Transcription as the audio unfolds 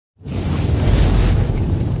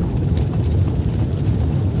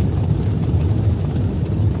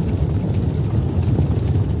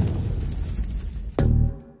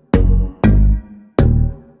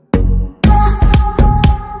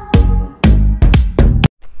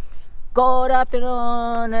Good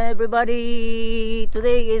afternoon, everybody.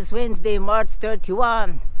 Today is Wednesday, March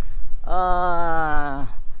 31.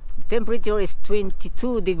 Temperature is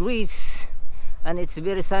 22 degrees and it's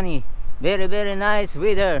very sunny. Very nice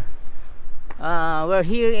weather. We're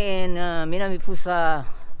here in Minamifusa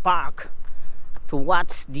Park to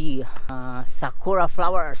watch the Sakura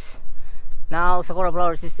flowers. Now Sakura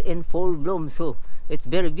flowers is in full bloom, so it's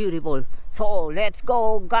very beautiful. So let's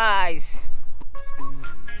go, guys.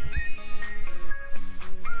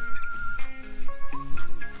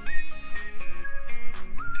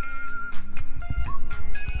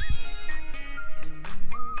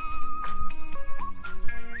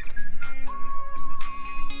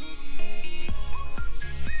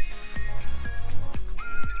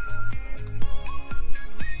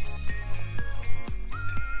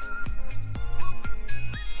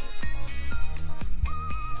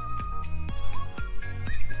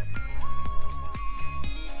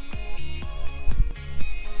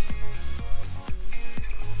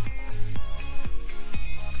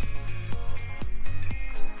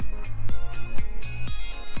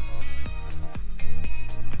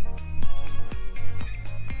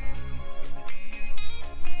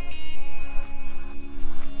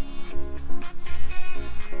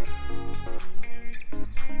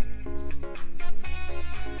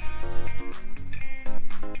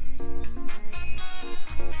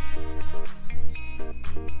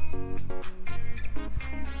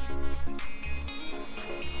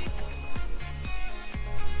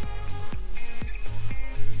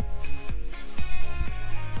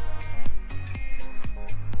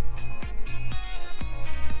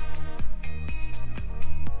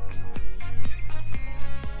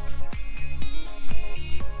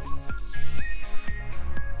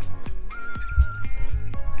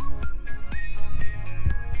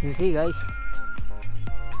 You see, guys,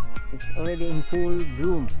 it's already in full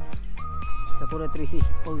bloom. Sakura trees is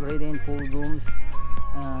already in full blooms.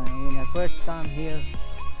 When I first come here,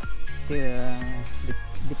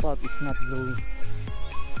 the pot is not blowing.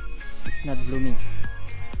 It's not blooming.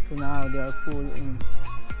 So now they are full and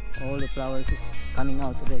all the flowers is coming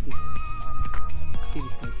out already. See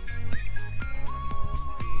this, guys.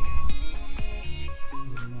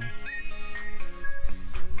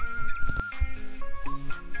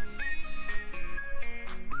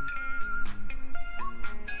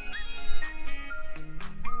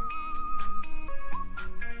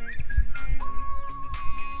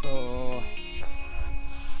 So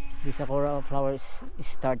the Sakura flowers is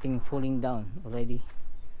starting falling down already.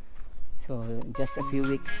 So just a few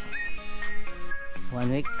weeks, 1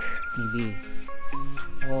 week maybe,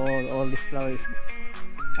 all these flowers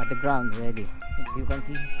at the ground already. If you can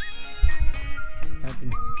see,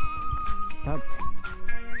 start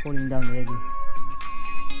falling down already.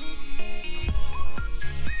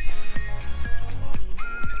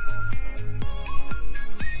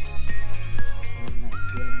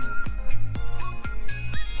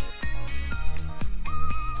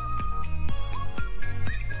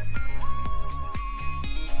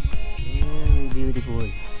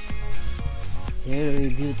 Very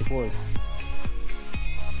beautiful.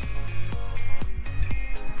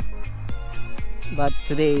 But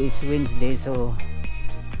today is Wednesday, so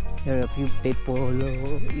there are a few people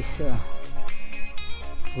who is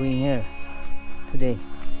going here today.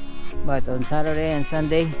 But on Saturday and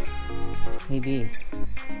Sunday, maybe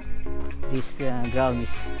this ground is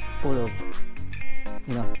full of,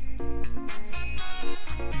 you know,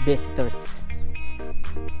 visitors,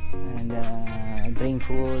 and bring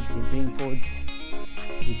food,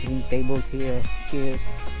 they bring tables here, chairs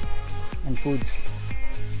and foods,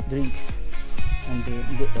 drinks, and they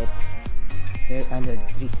eat here under the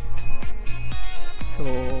trees. So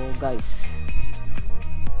guys,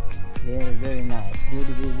 very nice,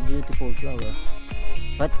 beautiful flower.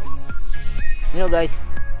 But you know, guys,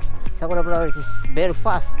 Sakura flowers is very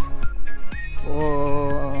fast.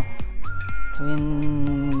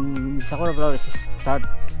 When Sakura flowers start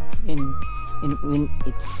when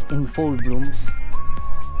it's in full blooms,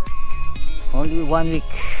 only 1 week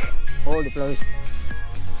all the flowers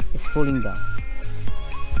is falling down.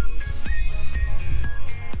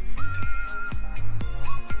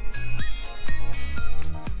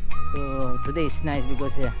 So today is nice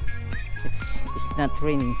because it's not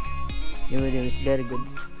raining. The weather is very good.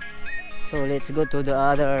 So let's go to the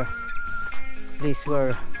other place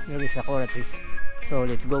where there is Sakura trees. So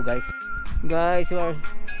let's go, guys. Guys,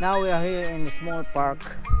 now we are here in a small park,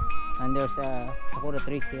 and there's Sakura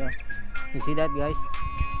trees here. You see that, guys?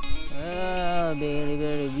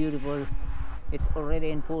 Very beautiful. It's already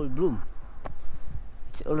in full bloom.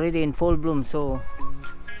 So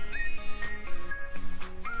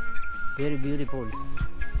Very beautiful.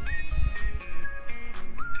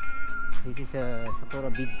 This is a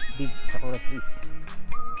sakura, big sakura trees.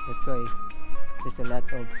 That's why there's a lot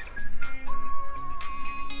of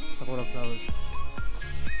sakura flowers.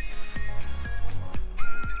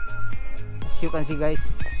 As you can see, guys,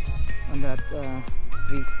 on that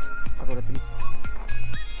trees, sakura trees,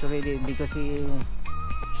 it's already because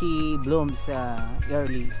he blooms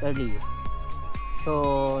early.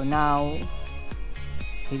 So now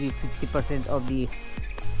maybe 50% of the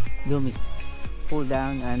bloom is pulled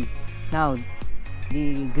down, and now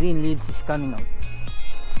the green leaves is coming out.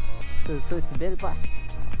 So it's very fast,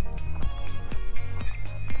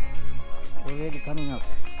 already coming out.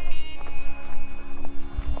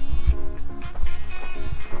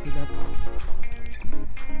 See that?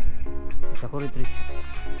 The sakura trees,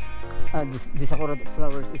 the sakura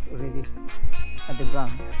flowers is already at the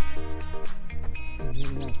ground. So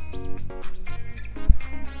very nice.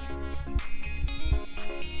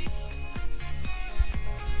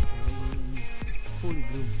 It's fully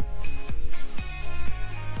bloomed.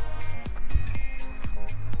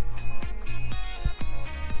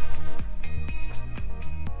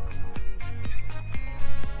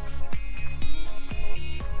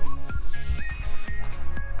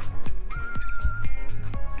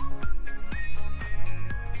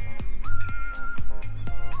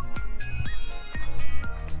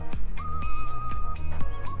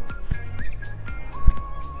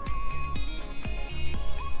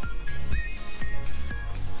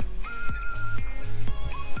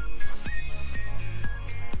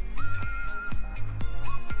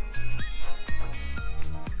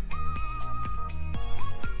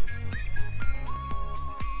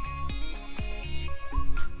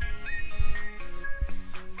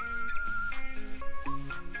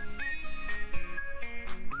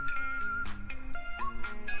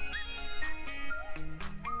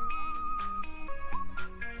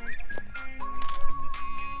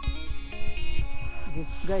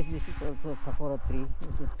 Guys, this is also sakura tree.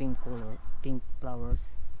 It's a pink color, pink flowers,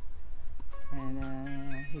 and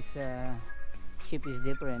his shape is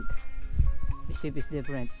different. The shape is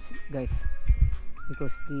different, guys,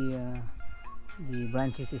 because the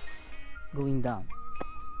branches is going down.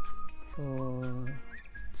 So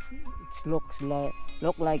it looks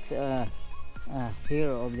like hair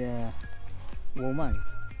of the woman,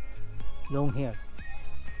 long hair.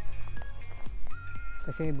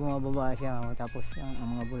 Kasi bumababa siya, tapos ang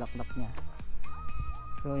mga bulaklak niya.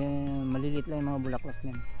 So malilit lang yung mga bulaklak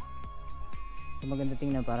niya. So maganda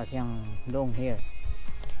tingnan, para siyang long hair.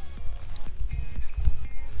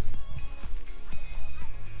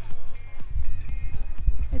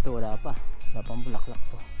 Ito wala pang bulaklak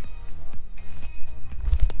to.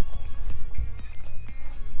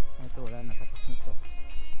 Ito wala na, tapos na to.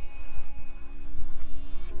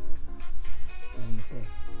 Ayan siya.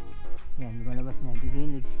 Yan, lumalabas na. The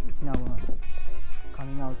green leaves is now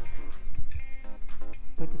coming out,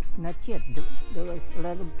 but it's not yet. There is a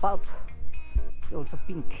lot of pulp. It's also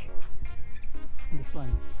pink. And this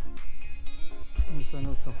one, and this one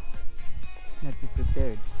also. It's not yet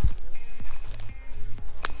prepared.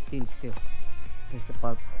 Still, there's a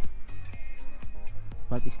pulp,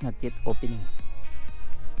 but it's not yet opening.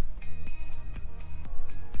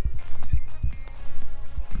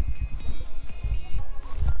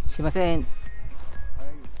 Shimasen.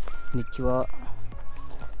 Konnichiwa.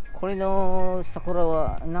 これの桜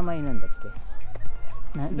は名前なんだっけ？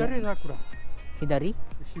左桜。左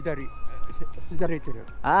てる。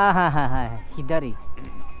ああ、はいはい、左。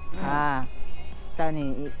ああ、下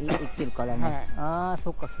に行ってるからね。はい、ああ、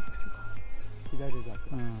そっか。左桜。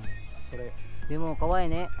うん。これ。でも可愛い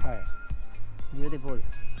ね。はい。ビューティフル。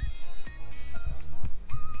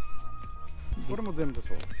これも全部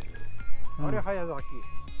そう。あれ早咲き。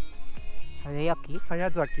早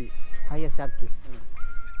咲。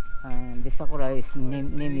The Sakura is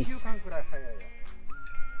name is 2週間くらい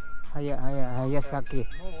早咲き。もう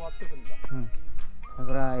終わってくんだ。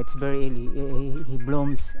Sakura, it's very early. He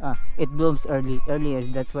blooms. It blooms earlier.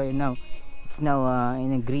 That's why now it's in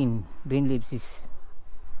a green leaves is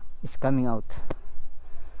coming out.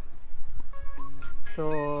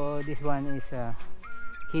 So this one is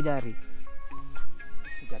Hidari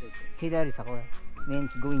Sakura,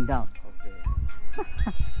 means going down.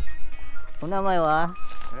 O名前は？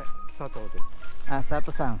佐藤です。佐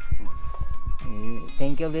藤さん。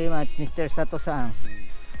Thank you very much, Mr. Sato san,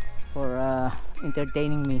 for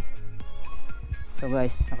entertaining me. So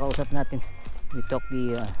guys, nakausap natin. We talked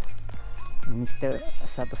the Mr.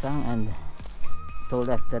 Sato san and told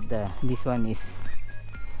us that this one is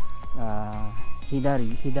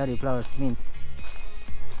Hidari flowers, means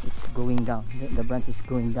it's going down. The branch is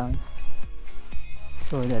going down.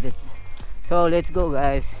 So that is, so let's go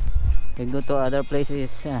guys, let's go to other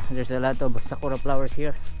places. There's a lot of sakura flowers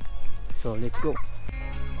here, so let's go.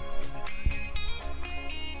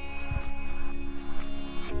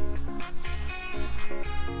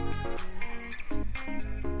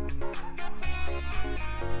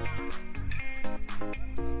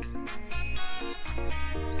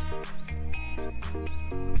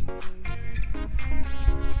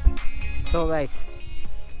 So guys,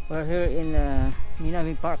 we're here in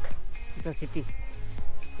Minami Park, Quezon City.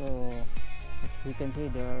 So as you can see,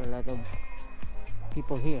 there are a lot of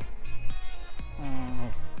people here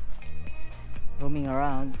roaming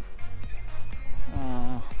around.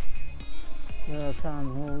 There are some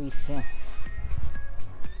who is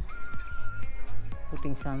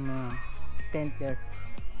putting some tent there,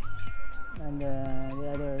 and the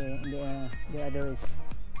others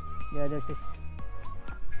is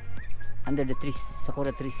under the trees,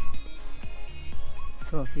 sakura trees.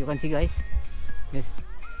 So you can see guys, this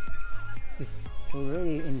is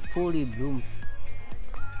already in fully blooms.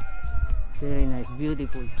 Very nice,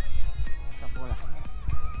 beautiful sakura,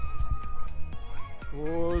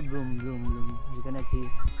 full bloom. You cannot see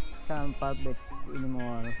some puppets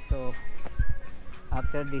anymore. So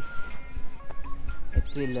after this, it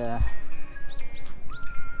will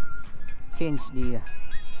change the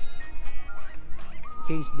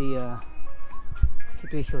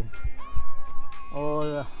situation.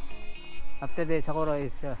 All after the sakura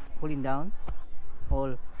is cooling down,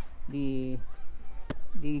 all the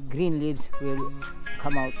green leaves will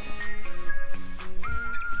come out.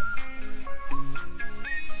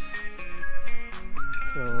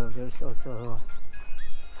 So there's also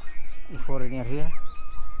a foreigner here.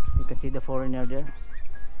 You can see the foreigner there.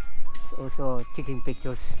 It's also taking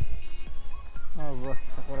pictures of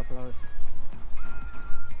sakura flowers.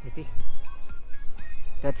 You see,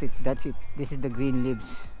 that's it. This is the green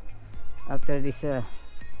leaves. After this the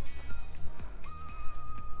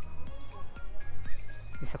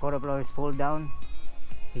sakura flowers fall down,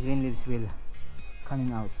 the green leaves will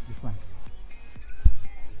coming out. This one.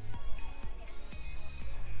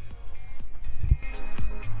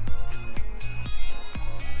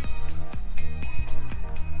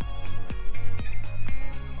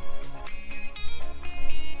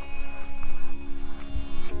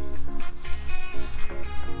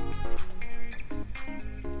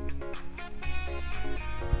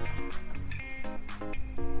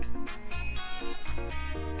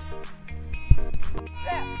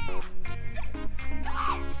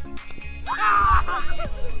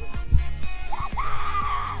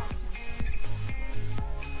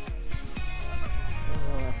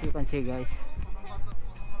 As you can see guys,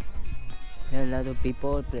 there are a lot of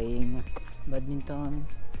people playing badminton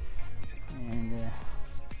and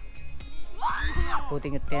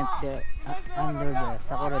putting a tent there under the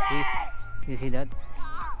sakura trees. You see that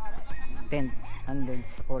tent under the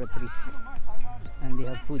sakura trees, and they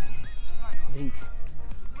have foods, drinks.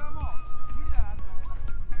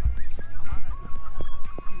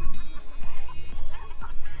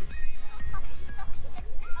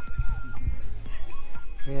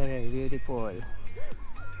 Very beautiful,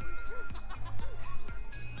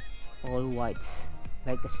 all white,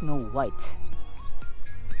 like a snow white.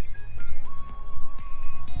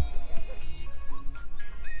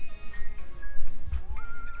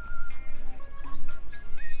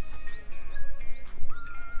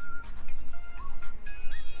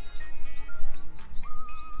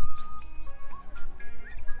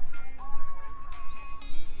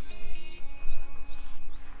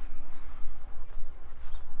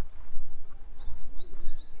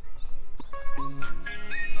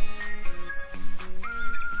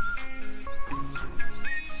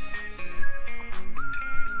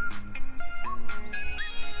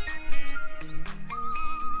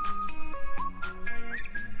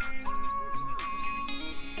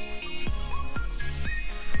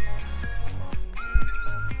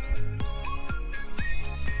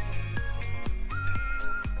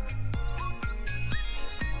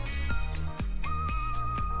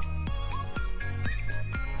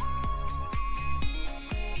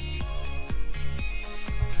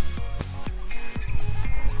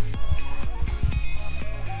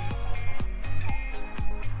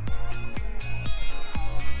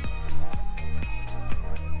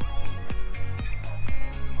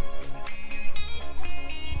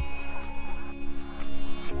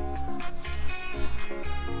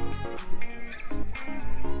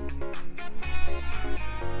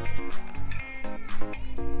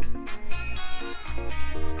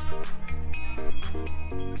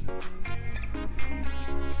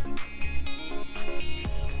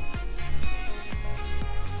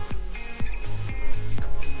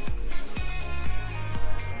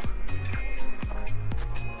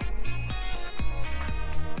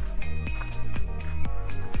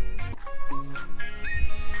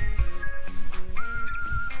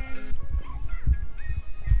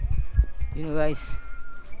 You know guys,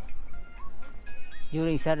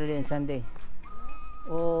 during Saturday and Sunday,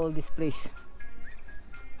 all this place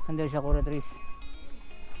under sakura trees,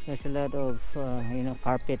 there's a lot of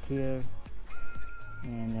carpet here,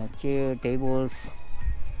 and chair, tables,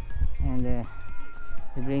 and they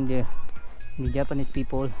bring the Japanese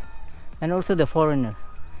people and also the foreigner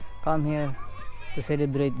come here to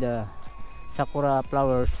celebrate the sakura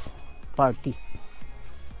flowers party,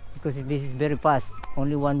 because this is very fast.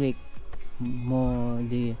 Only 1 week more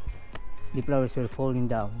the flowers were falling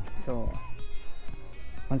down. So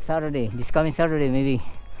on Saturday, this coming Saturday, maybe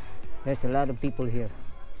there's a lot of people here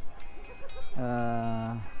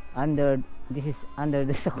this is under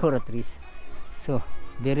the sakura trees, so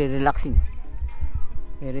very relaxing,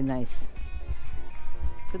 very nice.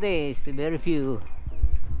 Today is very few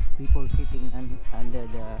people sitting under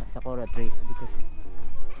the sakura trees because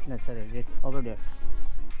it's not Saturday. There's over there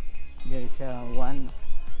is one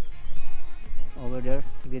over there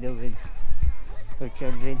together with her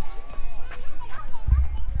children.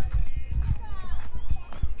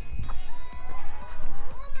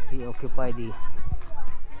 They occupy the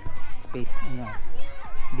space in a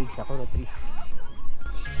big sakura trees.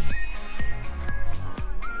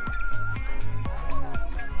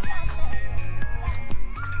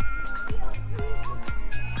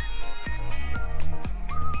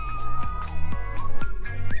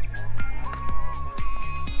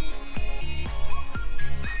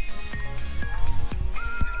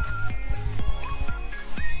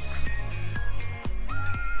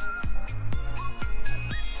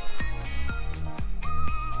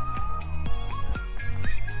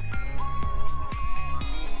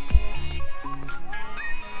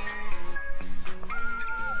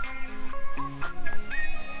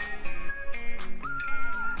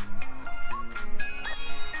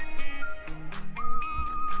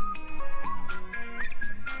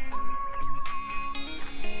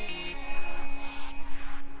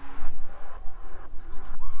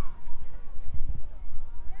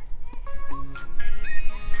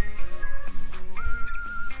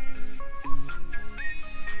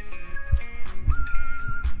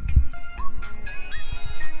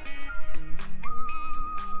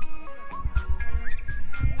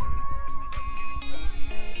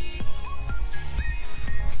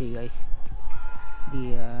 See guys,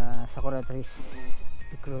 the sakura trees,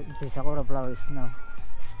 the sakura flowers now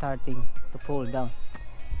starting to fall down.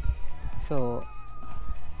 So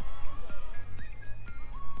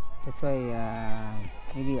that's why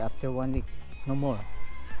maybe after 1 week, no more,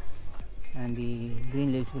 and the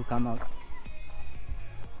green leaves will come out.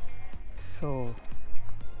 So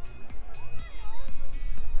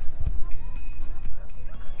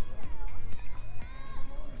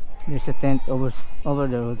there's a tent over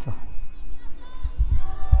there also.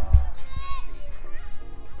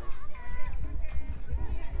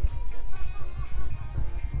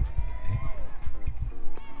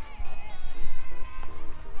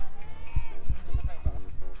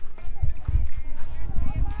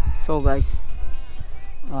 So guys,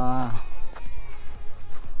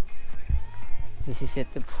 this is it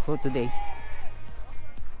for today.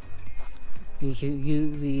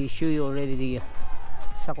 We show you already the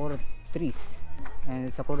sakura trees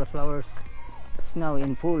and sakura flowers. It's now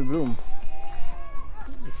in full bloom.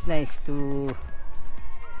 It's nice to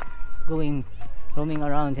roaming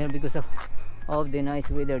around here because of the nice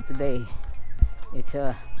weather today. It's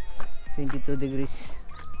 22 degrees.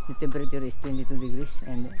 The temperature is 22 degrees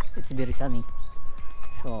and it's very sunny.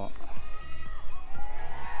 So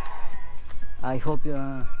I hope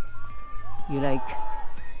you like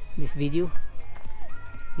this video.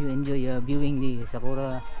 You enjoy viewing the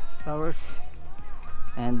sakura flowers,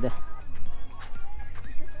 and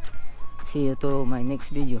see you to my next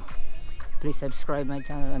video. Please subscribe my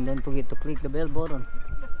channel and don't forget to click the bell button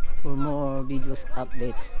for more videos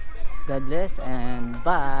updates. God bless and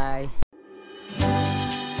bye.